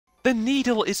The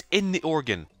needle is in the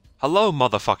organ. Hello,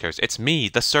 motherfuckers. It's me,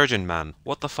 the surgeon man.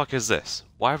 What the fuck is this?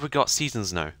 Why have we got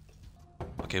seasons now?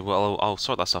 Okay, well, I'll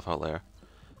sort that stuff out later.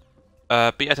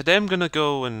 But yeah, today I'm gonna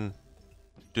go and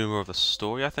do more of the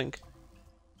story, I think.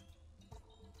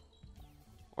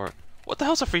 Or, what the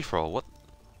hell's a free-for-all?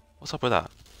 What's up with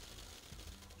that?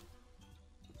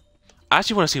 I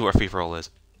actually want to see what a free-for-all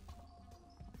is.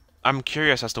 I'm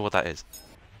curious as to what that is.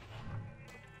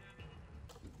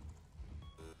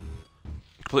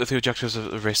 Complete the 3 objectives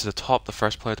of the race to the top. The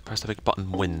first player to press the big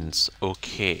button wins.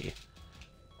 Okay.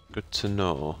 Good to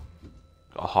know.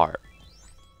 Got a heart.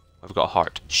 I've got a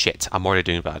heart. Shit, I'm already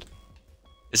doing bad.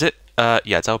 Is it? Yeah,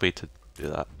 it's LB to do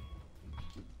that.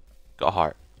 Got a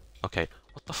heart. Okay.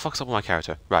 What the fuck's up with my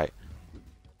character? Right.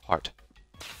 Heart.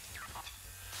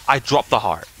 I dropped the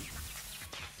heart.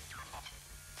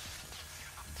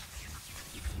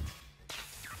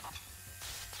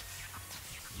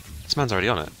 This man's already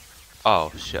on it.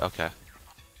 Oh, shit, okay.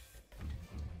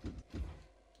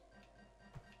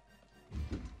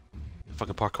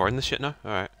 Fucking parkour in this shit now?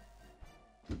 Alright.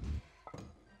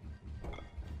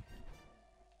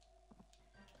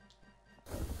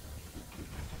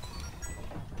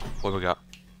 What do we got?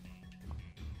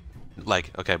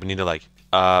 Leg. Okay, we need a leg.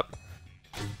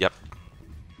 Yep.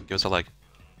 Give us a leg.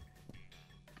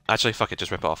 Actually, fuck it,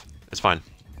 just rip it off. It's fine.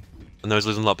 I know he's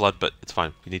losing a lot of blood, but it's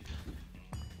fine. We need...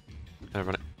 Can I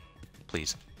run it?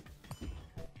 Please.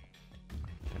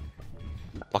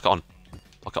 Block it on.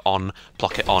 Block it on.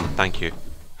 Block it on. Thank you.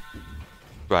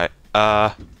 Right.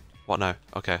 What now?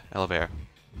 Okay, elevator.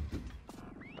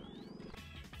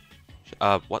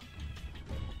 What?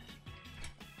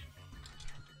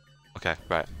 Okay,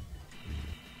 right.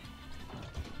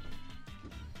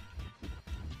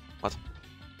 What?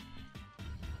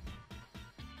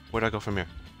 Where do I go from here?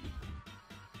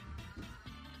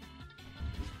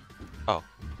 Oh.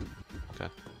 Okay.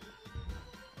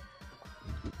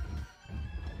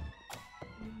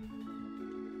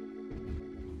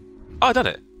 Oh, I done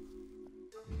it!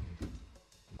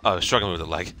 Oh, I was struggling with the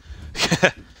leg.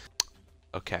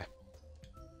 Okay.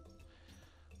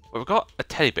 Well, we've got a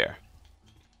teddy bear.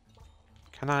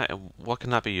 What can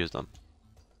that be used on?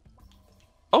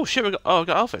 Oh shit, we got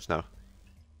outfits now.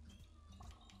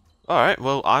 Alright,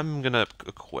 well, I'm gonna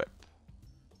equip.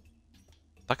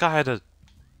 That guy had a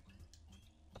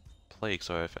plague,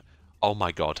 sorry if it... Oh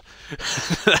my god.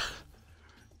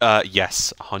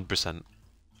 Yes, 100%.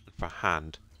 For a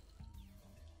hand.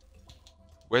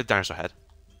 Where's the dinosaur head?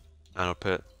 And I'll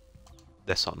put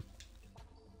this on.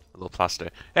 A little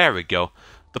plaster. There we go.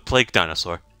 The plague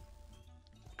dinosaur.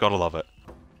 Gotta love it.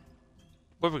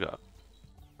 What have we got?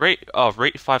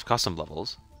 Rate 5 custom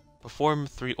levels. Perform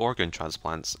 3 organ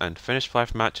transplants and finish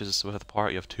 5 matches with a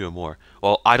party of 2 or more.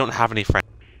 Well, I don't have any friends.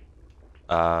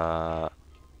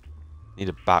 Need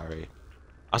a battery.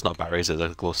 That's not a battery, is it?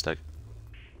 It's a glow stick.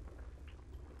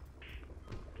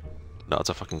 No, it's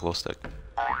a fucking glow stick.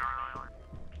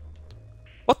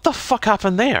 What the fuck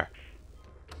happened there?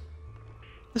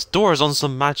 This door is on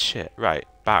some mad shit. Right,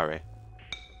 battery.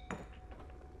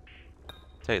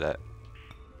 Take that.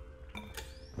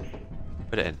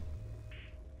 Put it in.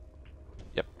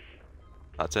 Yep.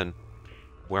 That's in.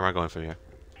 Where am I going from here?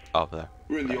 Oh, there.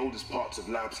 We're in the oldest parts of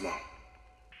labs now.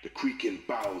 The creaking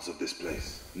bowels of this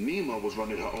place. Nima was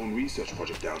running her own research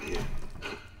project down here.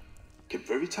 Kept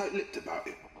very tight-lipped about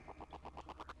it.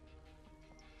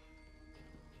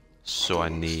 So I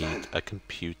need a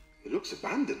computer. It looks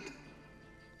abandoned.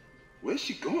 Where's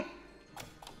she gone?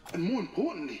 And more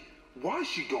importantly, why is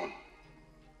she gone?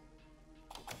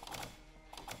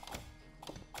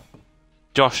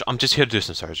 Josh, I'm just here to do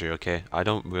some surgery, okay? I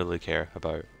don't really care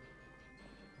about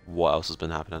what else has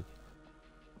been happening.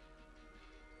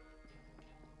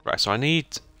 Right, so I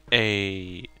need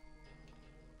a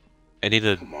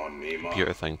Come on, Nima.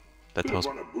 computer thing that tells...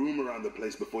 Run a broom around the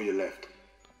place before you left.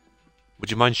 Would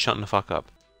you mind shutting the fuck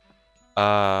up?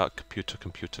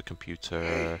 Computer.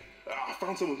 Hey, I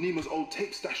found some of Nima's old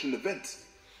tape stash in the vents.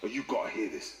 Oh, you gotta hear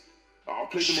this. I'll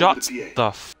play them over Shut the PA. the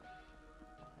f...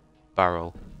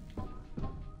 barrel.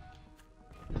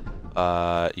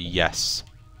 Yes.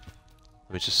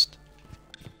 Let me just...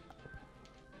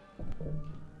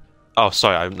 Oh,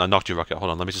 sorry, I knocked your rocket. Hold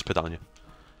on, let me just put that on you.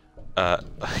 Let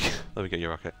me get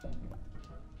your rocket.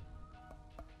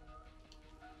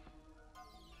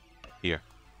 Here.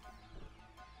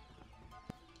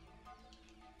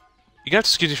 You're gonna have to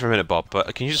excuse me for a minute, Bob,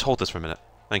 but can you just hold this for a minute?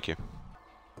 Thank you.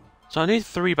 So I need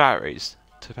 3 batteries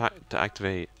to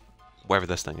activate wherever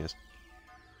this thing is.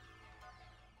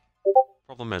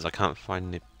 Problem is, I can't find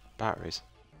any batteries.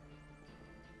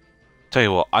 Tell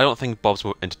you what, I don't think Bob's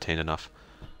entertained enough.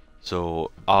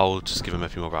 So I'll just give him a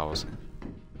few more barrels.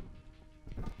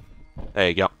 There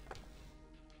you go.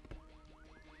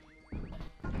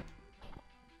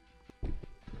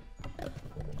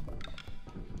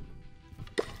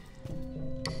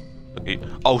 Okay.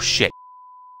 Oh shit!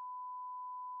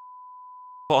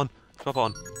 Put on. Drop it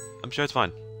on. I'm sure it's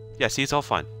fine. Yeah, see, it's all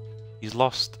fine. He's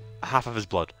lost half of his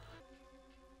blood.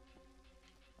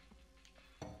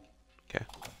 Okay.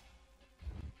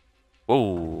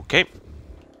 Whoa, okay.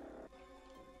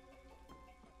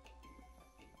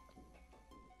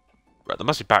 Right, there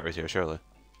must be batteries here, surely.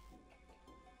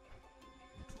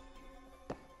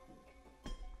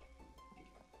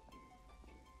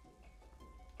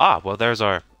 Ah, well, there's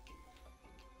our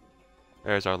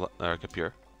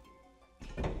computer.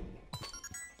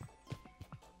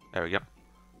 There we go.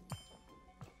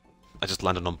 I just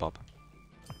landed on Bob.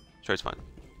 Sure, it's fine.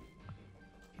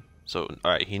 So,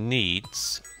 alright, he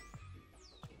needs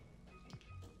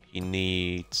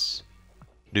new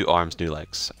arms, new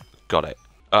legs. Got it.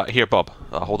 Here, Bob.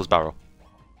 Hold this barrel.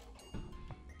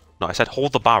 No, I said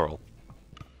hold the barrel.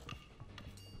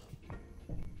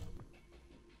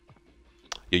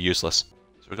 You're useless.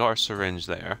 So we got our syringe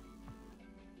there.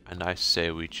 And I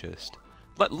say we just...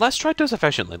 Let's try to do this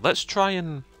efficiently. Let's try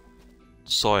and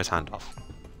saw his hand off.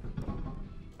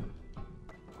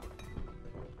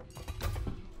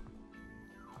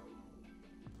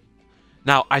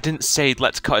 Now, I didn't say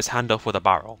let's cut his hand off with a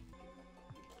barrel.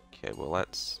 Okay, well,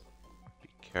 let's be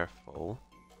careful.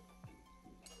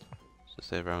 So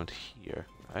say around here,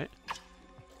 right?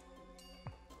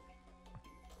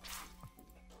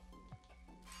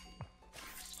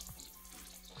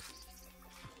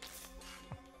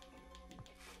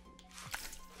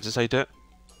 Is this how you do it?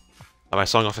 Am I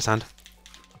sawing off his hand?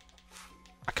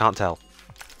 I can't tell.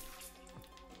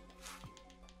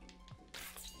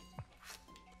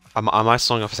 Am I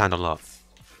sawing off his hand or not?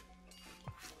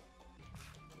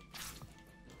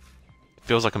 It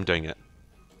feels like I'm doing it.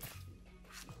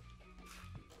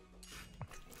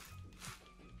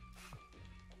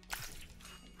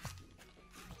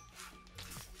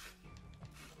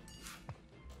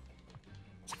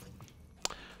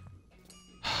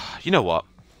 You know what?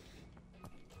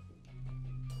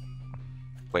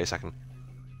 Wait a second.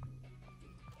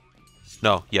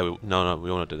 No, yeah, no,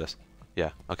 we want to do this.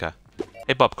 Yeah, okay.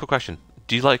 Hey Bob, quick question.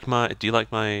 Do you like my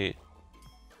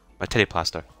teddy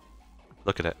plaster?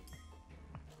 Look at it.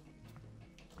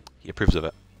 He approves of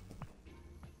it.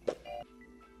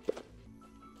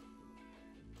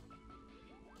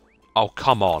 Oh,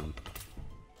 come on.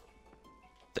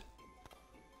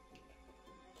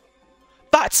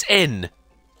 That's in!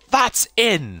 That's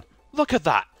in! Look at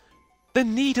that! The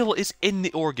needle is in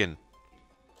the organ.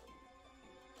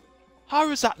 How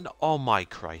is that not? Oh my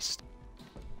Christ.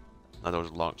 No,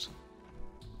 those are locked.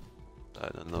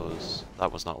 And those...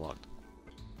 That was not locked.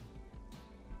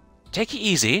 Take it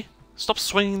easy. Stop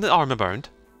swinging the arm around.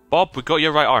 Bob, we got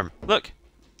your right arm. Look.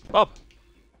 Bob.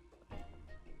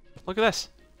 Look at this.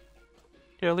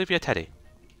 Here, I'll leave you a teddy.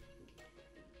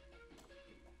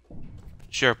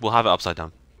 Sure, we'll have it upside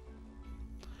down.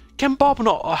 Can Bob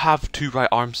not have two right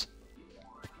arms?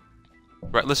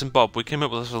 Right, listen, Bob, we came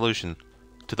up with a solution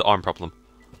to the arm problem.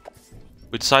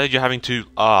 We decided you're having to...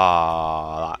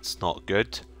 that's not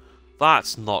good.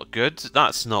 That's not good.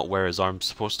 That's not where his arm's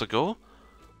supposed to go.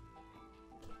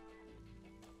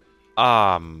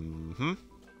 Right,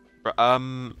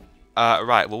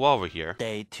 well, while we're here...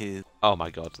 Day 2. Oh my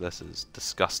god, this is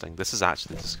disgusting. This is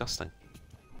actually disgusting.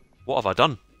 What have I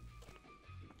done?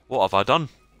 What have I done?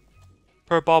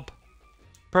 Poor Bob.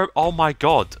 Oh my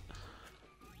god.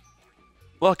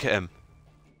 Look at him.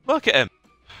 Look at him.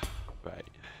 Right.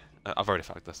 I've already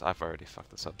fucked this. I've already fucked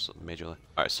this up so majorly.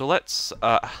 Alright, so let's...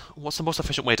 what's the most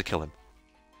efficient way to kill him?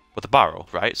 With a barrel,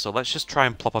 right? So let's just try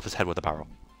and plop off his head with a barrel.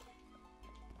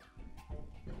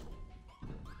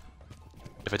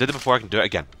 If I did it before, I can do it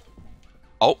again.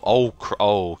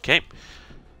 Okay.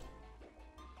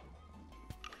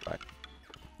 Right.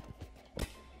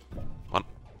 One.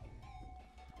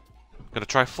 I'm gonna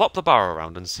try flop the barrel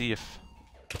around and see if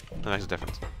that makes a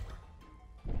difference.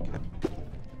 Okay.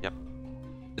 Yep.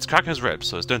 It's cracking his ribs,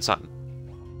 so it's doing something.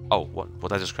 Oh, what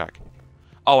did I just crack?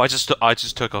 Oh, I just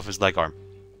took off his leg arm.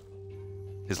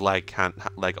 His leg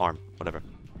arm, whatever.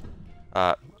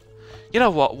 You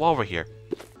know what? While we're here.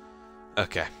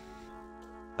 Okay.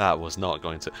 That was not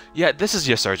going to... Yeah, this is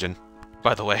your surgeon,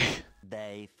 by the way.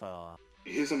 Day 4.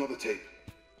 Here's another tape.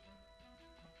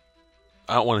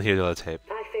 I don't want to hear the other tape.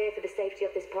 I fear for the safety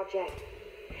of this project.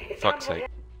 Fuck's sake.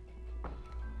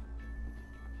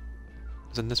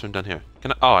 Is in this room down here?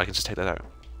 Can I... Oh, I can just take that out.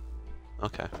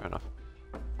 Okay, fair enough.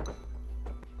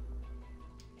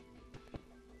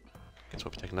 Guess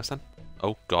we'll be taking this then.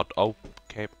 Oh god, oh,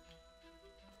 okay.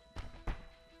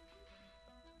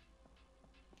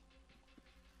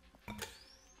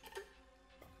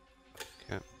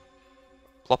 Okay.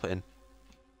 Plop it in.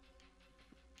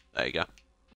 There you go.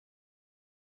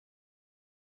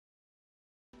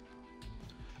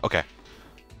 Okay.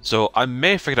 So, I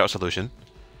may have figured out a solution.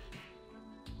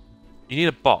 You need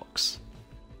a box.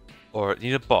 Or, you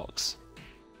need a box.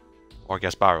 Or I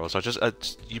guess barrels. Or just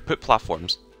you put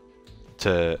platforms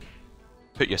to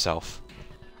put yourself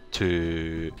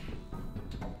to...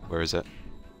 Where is it?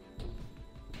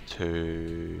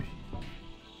 To...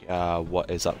 what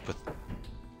is up with...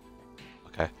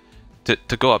 Okay.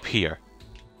 To go up here.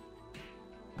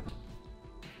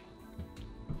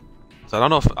 So I don't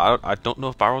know if I don't know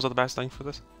if barrels are the best thing for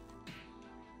this.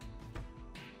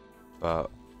 But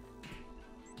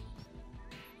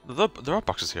there are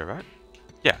boxes here, right?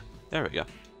 Yeah, there we go.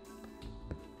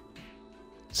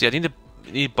 See, I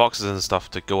need boxes and stuff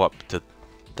to go up to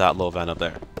that low vent up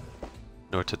there.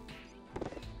 In order to...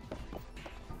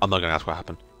 I'm not gonna ask what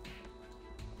happened.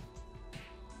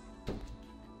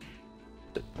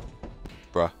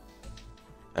 Bruh.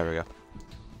 There we go.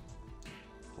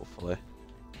 Hopefully.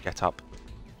 Get up.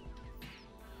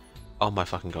 Oh my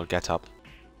fucking god, get up.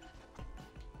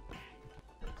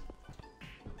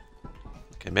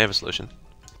 Okay, may have a solution.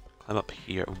 Climb up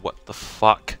here. What the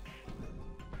fuck?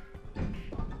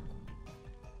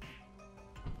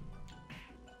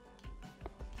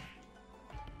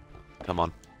 Come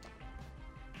on.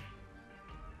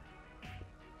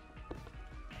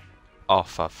 Oh,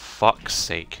 for fuck's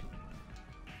sake.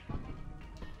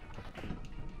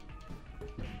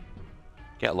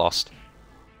 Get lost.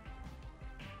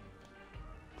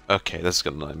 Okay, this is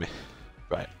gonna annoy me.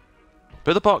 Right.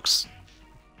 Put the box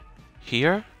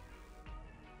here.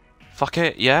 Fuck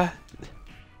it, yeah?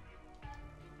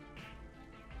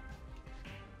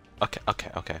 Okay.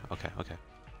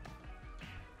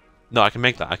 No, I can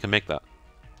make that, I can make that.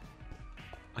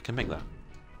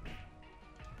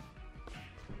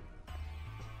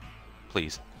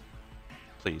 Please.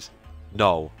 Please.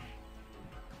 No.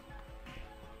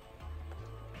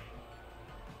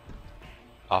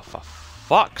 Oh, for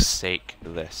fuck's sake,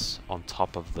 this on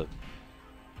top of the...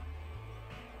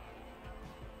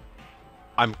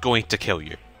 I'm going to kill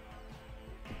you.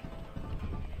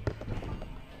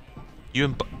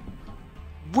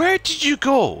 Where did you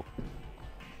go?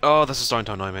 Oh, this is starting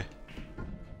to annoy me.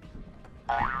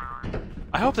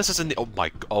 I hope this isn't the...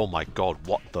 Oh my god,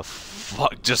 what the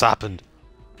fuck just happened?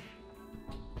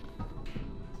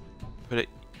 Put it...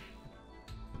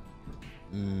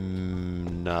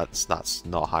 no, that's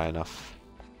not high enough.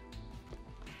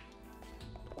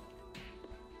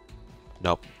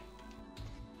 Nope.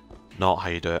 Not how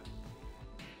you do it.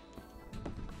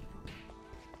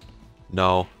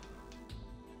 No.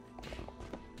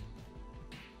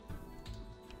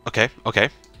 Okay.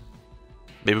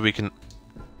 Maybe we can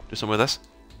do something with this.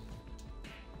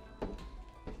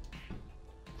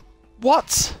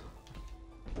 What?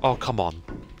 Oh, come on.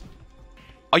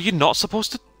 Are you not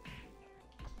supposed to...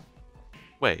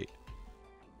 Wait.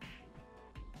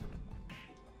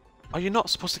 Are you not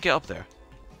supposed to get up there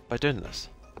by doing this?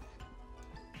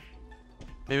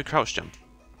 Maybe crouch jump.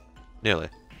 Nearly.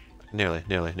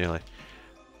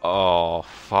 Oh,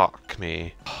 fuck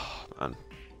me. Oh, man.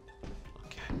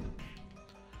 Okay.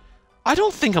 I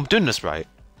don't think I'm doing this right.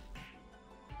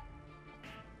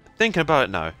 Thinking about it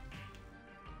now.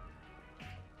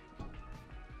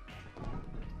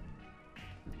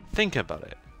 Thinking about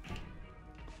it.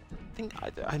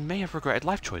 I may have regretted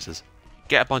life choices.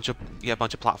 Get a bunch of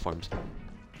platforms.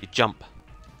 You jump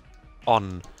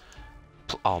on.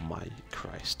 Oh my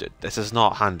Christ, dude! This is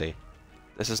not handy.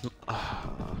 This is.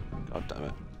 Oh, God damn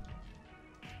it!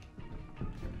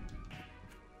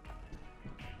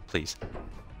 Please,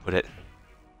 put it.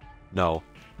 No.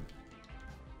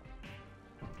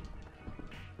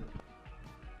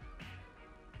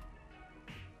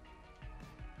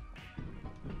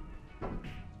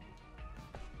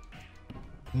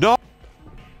 No!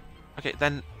 Okay,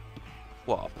 then...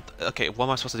 What? Okay, what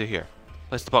am I supposed to do here?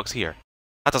 Place the box here.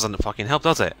 That doesn't fucking help,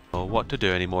 does it? Oh, what to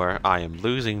do anymore. I am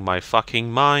losing my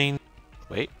fucking mind.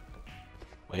 Wait.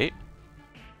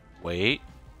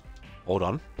 Hold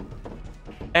on.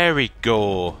 There we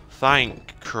go.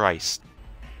 Thank Christ.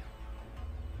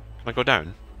 Can I go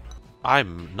down?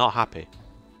 I'm not happy.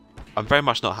 I'm very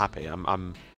much not happy.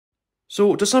 I'm...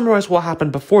 So, to summarise what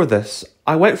happened before this,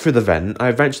 I went through the vent, I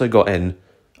eventually got in,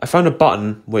 I found a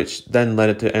button, which then led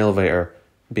it to an elevator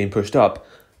being pushed up,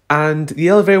 and the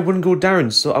elevator wouldn't go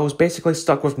down, so I was basically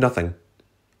stuck with nothing.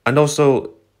 And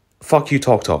also, fuck you,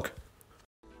 Talk Talk.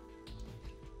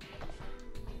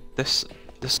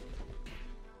 This...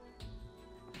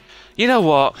 You know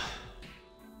what?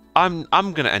 I'm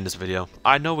gonna end this video.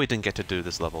 I know we didn't get to do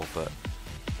this level, but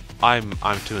I'm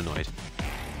too annoyed.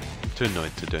 I'm too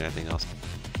annoyed to do anything else.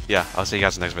 Yeah, I'll see you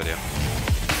guys in the next video.